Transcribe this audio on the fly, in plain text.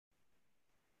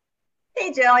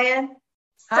Hey, Jillian.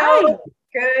 Hi. So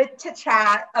good to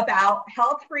chat about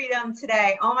health freedom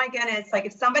today. Oh my goodness. Like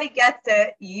if somebody gets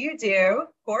it, you do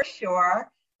for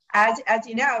sure. As I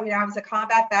was a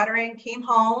combat veteran, came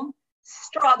home,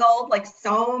 struggled like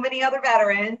so many other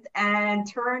veterans,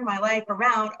 and turned my life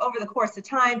around over the course of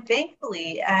time,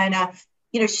 thankfully. And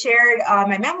shared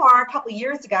my memoir a couple of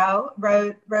years ago,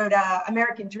 wrote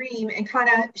American Dream, and kind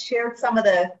of shared some of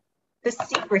the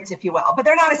secrets, if you will. But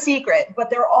they're not a secret,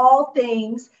 but they're all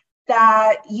things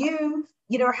that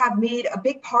have made a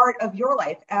big part of your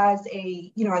life as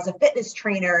a fitness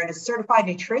trainer and a certified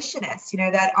nutritionist.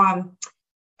 That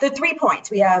the 3 points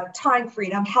we have: time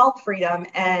freedom, health freedom,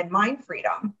 and mind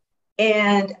freedom.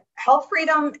 And health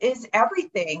freedom is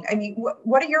everything. I mean,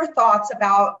 what are your thoughts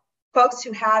about folks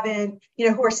who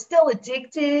are still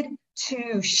addicted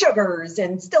to sugars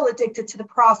and still addicted to the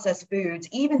processed foods,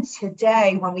 even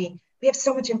today when we have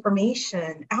so much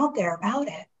information out there about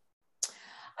it?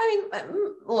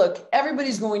 Look,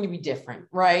 everybody's going to be different,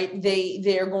 right?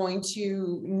 They're going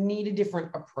to need a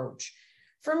different approach.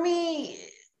 For me,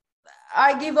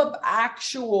 I gave up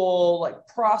actual like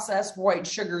processed white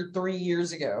sugar 3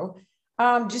 years ago,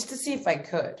 just to see if I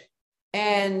could.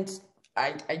 And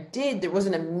I did. There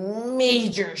wasn't a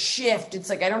major shift. It's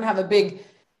like I don't have a big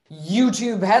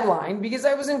YouTube headline because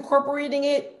I was incorporating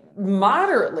it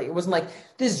moderately. It wasn't like,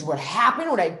 this is what happened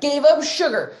when I gave up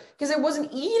sugar, because I wasn't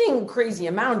eating a crazy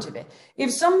amount of it.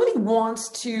 If somebody wants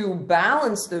to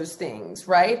balance those things,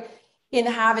 right, and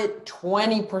have it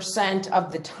 20%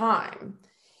 of the time,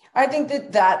 I think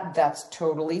that's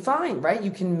totally fine, right?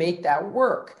 You can make that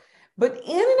work. But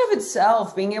in and of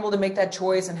itself, being able to make that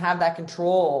choice and have that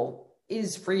control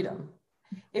is freedom.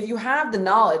 If you have the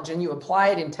knowledge and you apply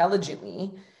it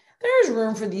intelligently, there's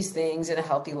room for these things in a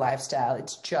healthy lifestyle.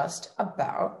 It's just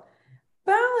about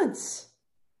balance.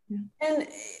 Yeah. And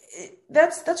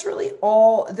that's really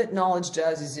all that knowledge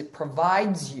does, is it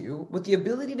provides you with the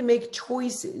ability to make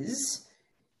choices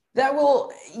that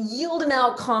will yield an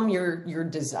outcome you're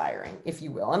desiring, if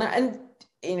you will. And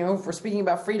if we're speaking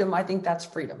about freedom, I think that's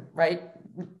freedom, right?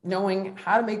 Knowing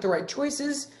how to make the right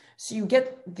choices so you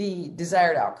get the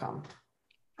desired outcome.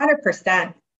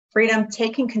 100% freedom,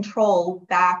 taking control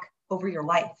back over your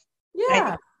life. And I Yeah.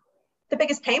 think the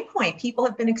biggest pain point people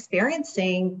have been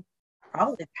experiencing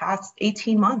probably the past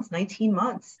 18 months, 19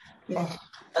 months. Oh.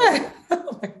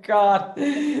 Oh my God.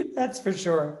 That's for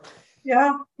sure.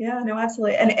 Yeah, no,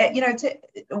 absolutely. And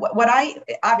what I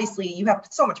obviously you have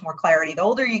so much more clarity. The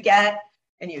older you get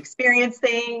and you experience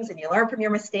things and you learn from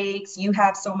your mistakes, you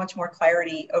have so much more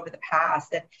clarity over the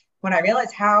past. And when I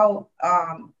realized how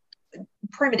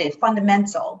primitive,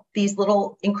 fundamental these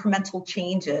little incremental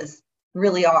changes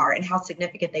really are and how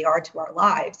significant they are to our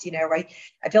lives, right?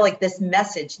 I feel like this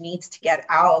message needs to get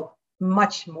out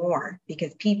much more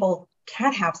because people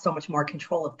can have so much more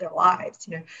control of their lives.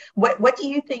 What do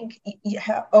you think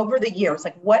over the years,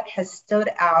 like what has stood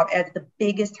out as the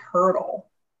biggest hurdle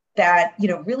that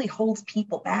really holds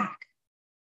people back?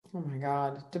 Oh my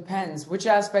God. Depends which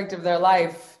aspect of their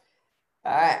life.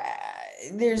 Uh,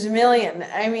 there's a million.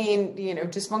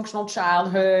 Dysfunctional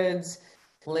childhoods,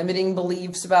 limiting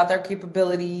beliefs about their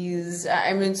capabilities.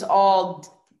 It's all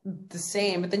the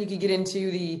same. But then you could get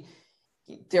into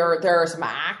there are some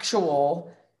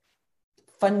actual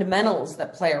fundamentals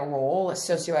that play a role, a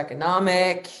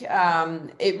socioeconomic.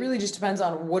 It really just depends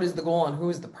on what is the goal and who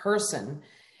is the person.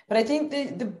 But I think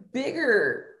the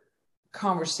bigger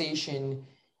conversation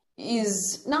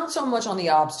is not so much on the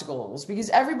obstacles, because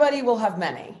everybody will have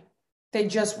many. They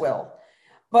just will.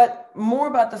 But more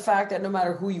about the fact that no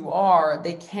matter who you are,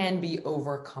 they can be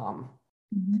overcome.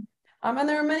 Mm-hmm. And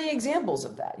there are many examples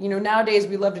of that. Nowadays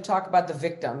we love to talk about the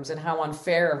victims and how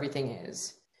unfair everything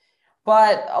is.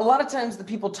 But a lot of times the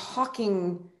people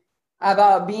talking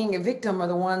about being a victim are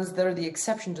the ones that are the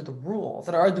exception to the rule,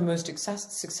 that are the most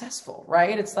successful,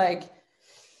 right? It's like,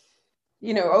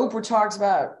 Oprah talks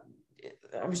about,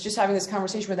 I was just having this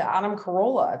conversation with Adam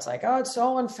Carolla. It's like, oh, it's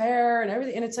so unfair and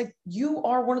everything. And it's like, you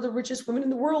are one of the richest women in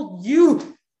the world.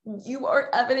 You are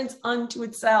evidence unto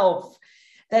itself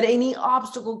that any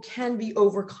obstacle can be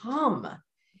overcome.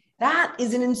 That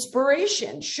is an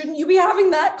inspiration. Shouldn't you be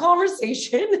having that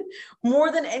conversation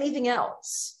more than anything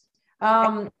else?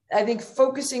 I think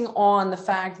focusing on the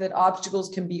fact that obstacles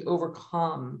can be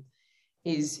overcome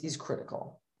is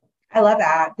critical. I love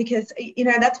that because,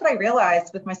 that's what I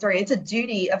realized with my story. It's a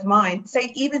duty of mine,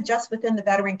 say, even just within the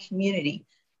veteran community,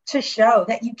 to show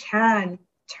that you can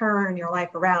turn your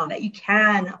life around, that you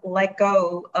can let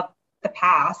go of the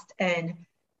past and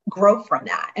grow from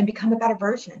that and become a better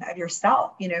version of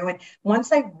yourself, And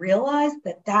once I realized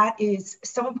that that is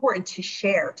so important to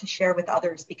share with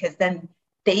others, because then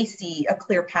they see a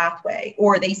clear pathway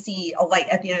or they see a light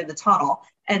at the end of the tunnel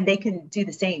and they can do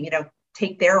the same,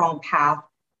 take their own path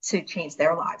to change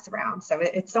their lives around. So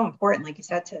it's so important, like you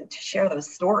said, to share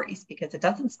those stories, because it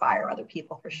does inspire other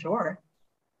people for sure.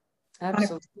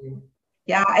 Absolutely.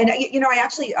 Yeah. And, I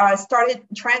actually started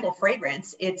Triangle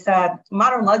Fragrance. It's a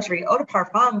modern luxury eau de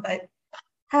parfum, but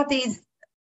have these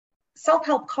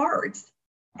self-help cards.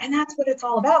 And that's what it's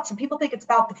all about. So people think it's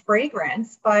about the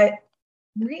fragrance, but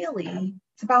really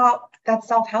it's about that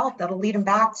self-help that'll lead them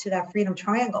back to that freedom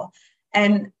triangle.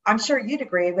 And I'm sure you'd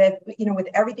agree with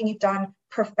everything you've done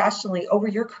professionally over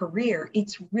your career,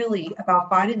 it's really about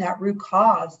finding that root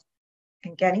cause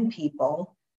and getting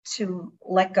people to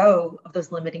let go of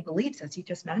those limiting beliefs, as you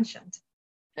just mentioned.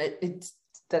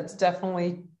 That's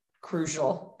definitely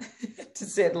crucial, to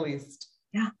say the least.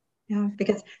 Yeah,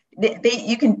 because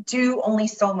you can do only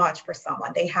so much for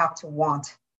someone. They have to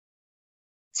want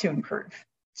to improve,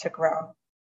 to grow.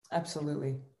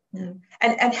 Absolutely. Yeah.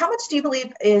 And how much do you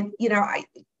believe in,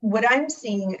 what I'm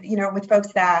seeing, with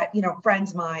folks that,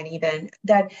 friends of mine even,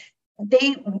 that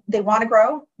they want to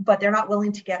grow, but they're not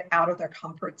willing to get out of their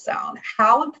comfort zone.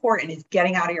 How important is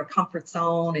getting out of your comfort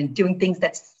zone and doing things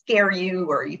that scare you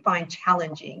or you find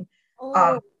challenging?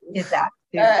 Is that?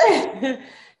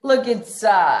 Look, it's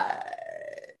the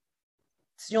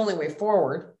only way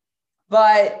forward,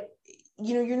 but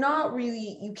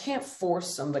you can't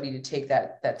force somebody to take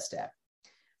that step.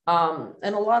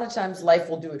 And a lot of times life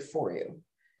will do it for you.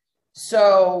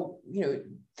 So,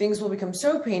 things will become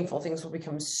so painful, things will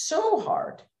become so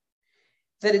hard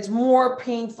that it's more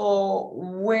painful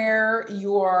where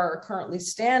you are currently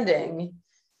standing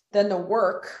than the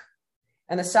work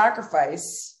and the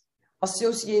sacrifice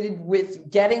associated with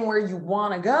getting where you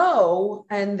want to go,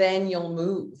 and then you'll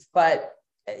move. But,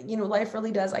 life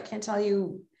really does. I can't tell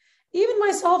you, even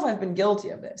myself, I've been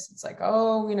guilty of this. It's like,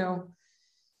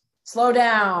 slow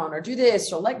down or do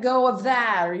this or let go of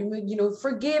that, or,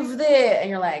 forgive this. And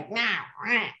you're like, no,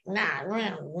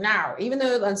 even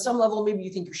though on some level, maybe you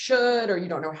think you should, or you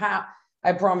don't know how.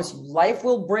 I promise you, life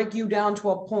will break you down to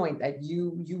a point that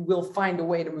you will find a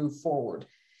way to move forward.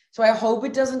 So I hope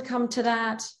it doesn't come to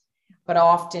that, but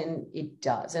often it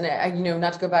does. And I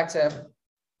not to go back to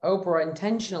Oprah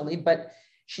intentionally, but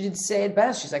she did say it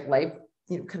best. She's like, life,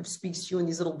 kind of speaks to you in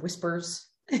these little whispers.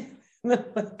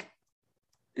 Like,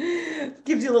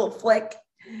 gives you a little flick,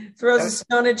 throws a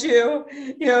stone at you,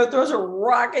 throws a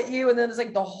rock at you, and then it's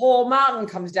like the whole mountain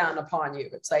comes down upon you.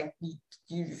 It's like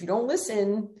if you don't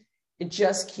listen, it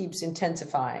just keeps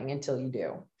intensifying until you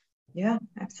do. Yeah,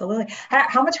 absolutely.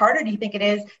 How much harder do you think it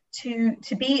is to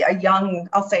be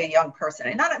I'll say a young person,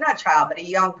 and not a child, but a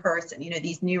young person?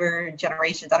 These newer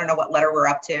generations. I don't know what letter we're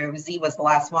up to. Z was the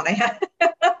last one I had.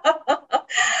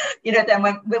 Then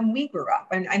when we grew up,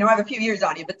 and I know I have a few years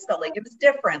on you, but still, like, it was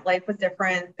different. Life was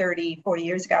different 30, 40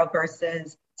 years ago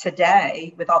versus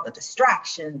today, with all the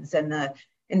distractions and the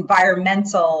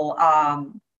environmental,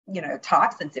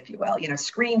 toxins, if you will,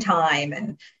 screen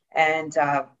time and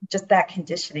just that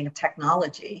conditioning of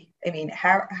technology. I mean,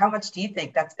 how much do you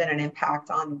think that's been an impact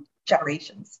on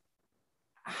generations?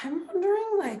 I'm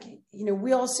wondering,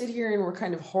 we all sit here and we're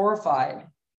kind of horrified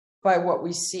by what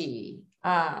we see.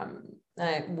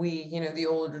 The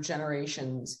older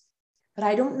generations, but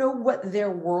I don't know what their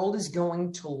world is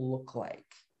going to look like.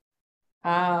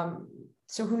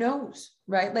 So who knows,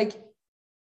 right? Like,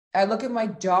 I look at my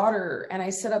daughter and I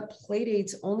set up play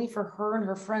dates only for her and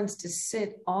her friends to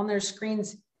sit on their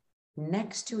screens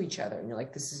next to each other. And you're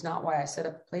like, this is not why I set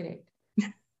up a play date.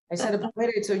 I set up a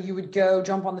play date so you would go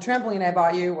jump on the trampoline I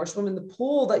bought you, or swim in the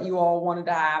pool that you all wanted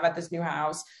to have at this new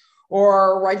house,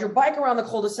 or ride your bike around the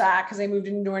cul-de-sac because I moved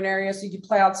into an area so you could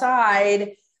play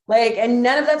outside. And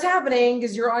none of that's happening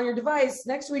because you're on your device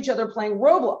next to each other playing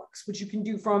Roblox, which you can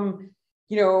do from,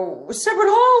 separate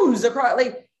homes across.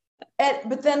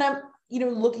 But then I'm,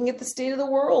 looking at the state of the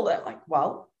world. I'm like,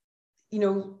 well,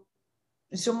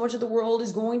 so much of the world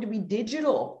is going to be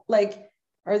digital.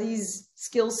 Are these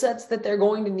skill sets that they're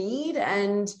going to need?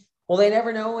 And will they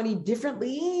never know any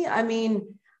differently? I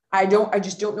mean, I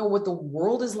just don't know what the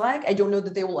world is like. I don't know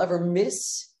that they will ever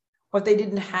miss what they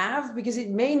didn't have because it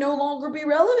may no longer be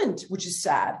relevant, which is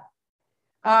sad.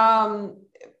 But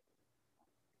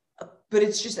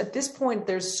it's just, at this point,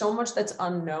 there's so much that's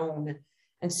unknown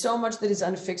and so much that is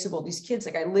unfixable. These kids,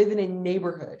 I live in a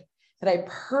neighborhood that I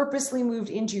purposely moved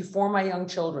into for my young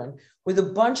children with a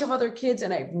bunch of other kids,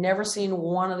 and I've never seen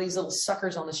one of these little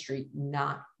suckers on the street.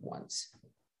 Not once.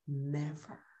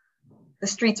 Never. The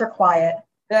streets are quiet.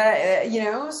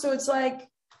 So it's like,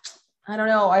 I don't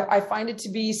know. I find it to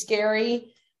be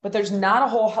scary, but there's not a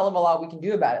whole hell of a lot we can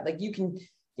do about it. Like you can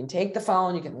take the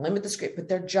phone, you can limit the script, but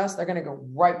they're going to go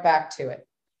right back to it.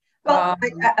 Well,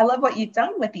 I love what you've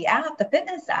done with the app, the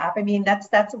fitness app. I mean,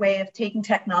 that's a way of taking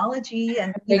technology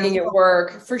and making it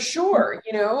work for sure,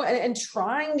 and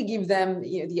trying to give them,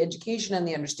 the education and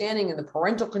the understanding and the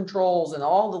parental controls and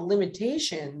all the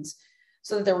limitations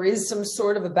so that there is some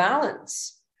sort of a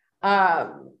balance.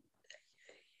 But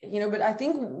I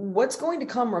think what's going to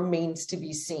come remains to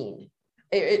be seen.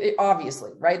 It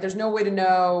obviously, right? There's no way to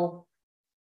know.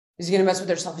 Is it going to mess with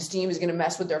their self-esteem? Is it going to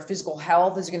mess with their physical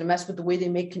health? Is it going to mess with the way they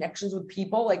make connections with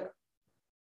people? Like,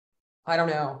 I don't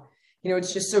know.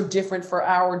 It's just so different for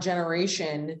our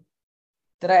generation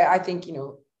that I think,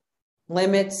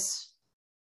 limits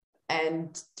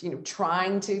and,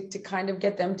 trying to kind of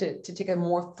get them to take a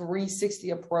more 360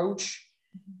 approach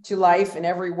to life in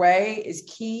every way is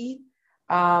key.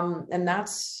 And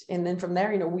then from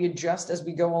there, we adjust as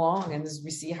we go along and as we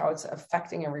see how it's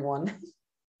affecting everyone.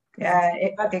 Yeah,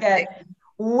 it's about to get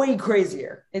way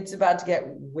crazier. It's about to get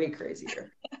way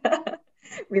crazier.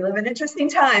 We live in interesting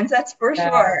times, that's for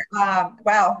sure.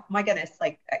 Wow, my goodness,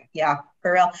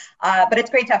 for real. But it's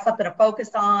great to have something to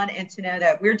focus on and to know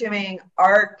that we're doing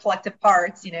our collective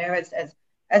parts,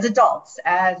 as adults,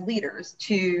 as leaders,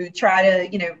 to try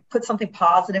to, put something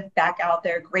positive back out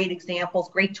there, great examples,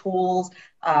 great tools,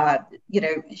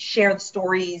 share the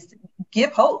stories,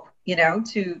 give hope,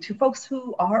 to folks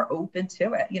who are open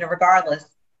to it, regardless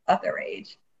of their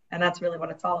age. And that's really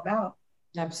what it's all about.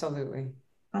 Absolutely.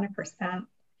 100%. Well,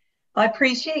 I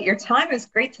appreciate your time. It was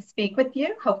great to speak with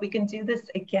you. Hope we can do this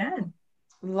again.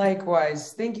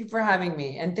 Likewise. Thank you for having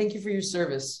me. And thank you for your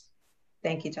service.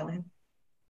 Thank you, Jillian.